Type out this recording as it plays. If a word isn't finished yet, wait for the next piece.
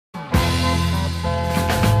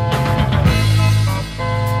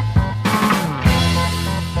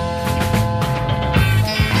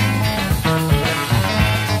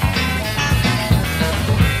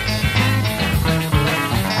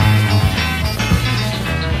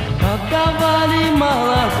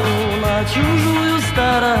на чужую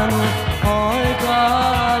сторону. Ой,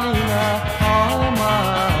 Калина, ой,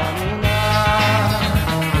 Малина.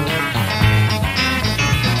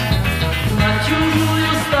 На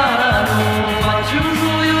чужую сторону, на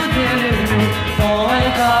чужую деревню. Ой,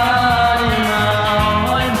 Калина,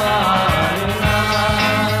 ой, Малина.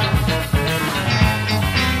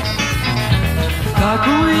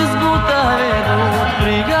 Какую избу-то ведут,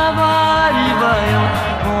 приговаривают.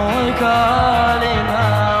 Ой, Калина,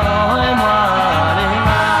 ой, Малина.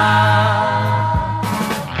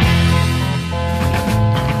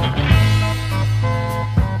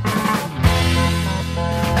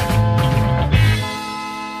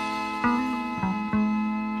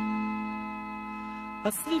 А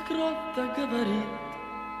свекровь-то говорит,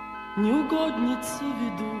 неугодницу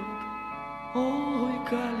ведут. Ой,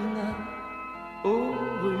 Калина,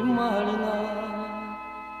 ой, Малина.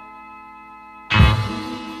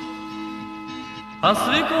 А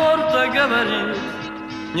свекор-то говорит,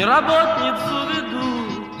 не работницу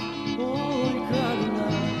ведут. Ой, Калина,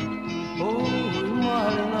 ой,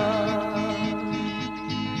 Малина.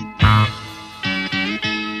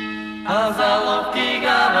 А заловки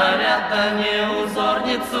говорят, да не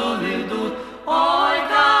узорницу ведут. Ой,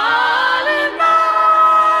 Калина,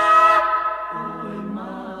 ой,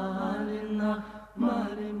 Малина,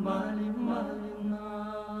 Мали, Мали, Малина.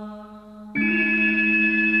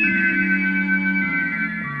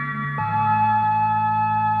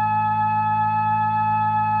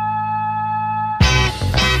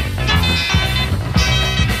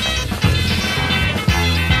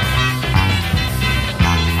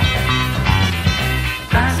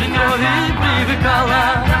 Привыкала,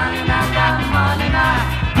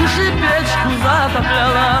 уши печку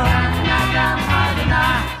затопляла.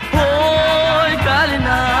 Ой,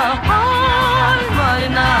 Калина, ой,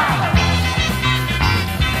 Малина.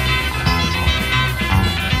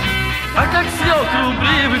 А как свекру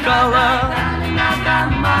привыкала,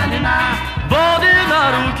 воды на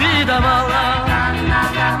руки давала.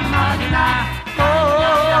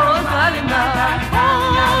 Ой, Калина,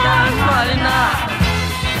 ой, Малина.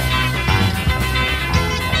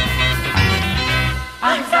 А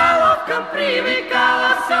к заловкам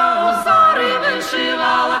привыкала, все узоры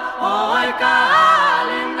вышивала. Ой,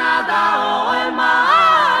 Калина, да ой,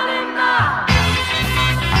 Малина.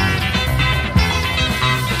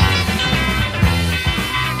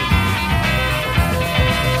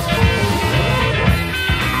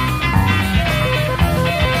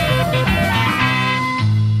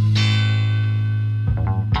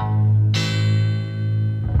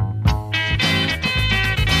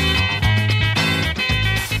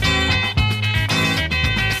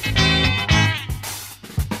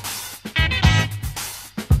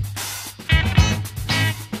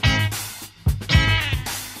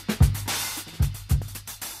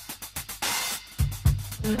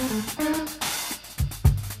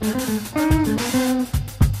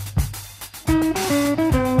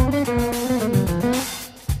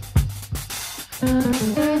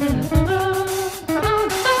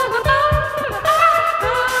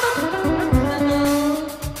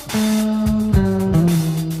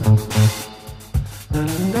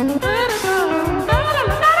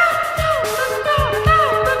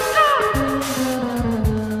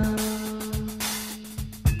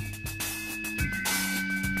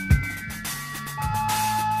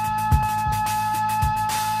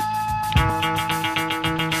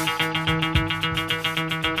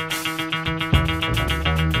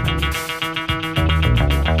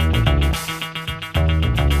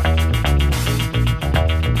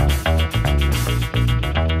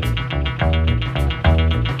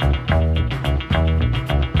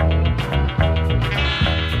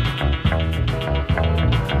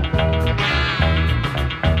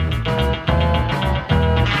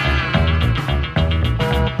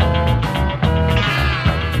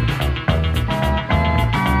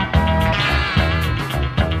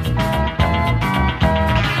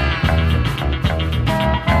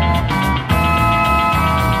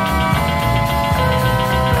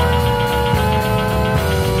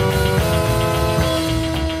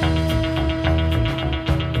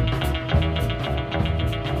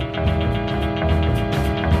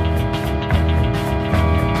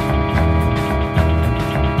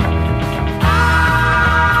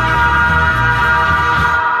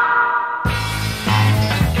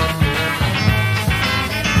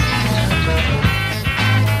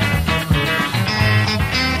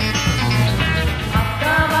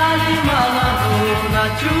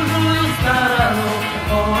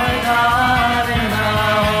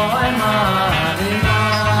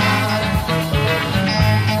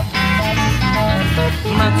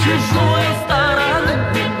 чужую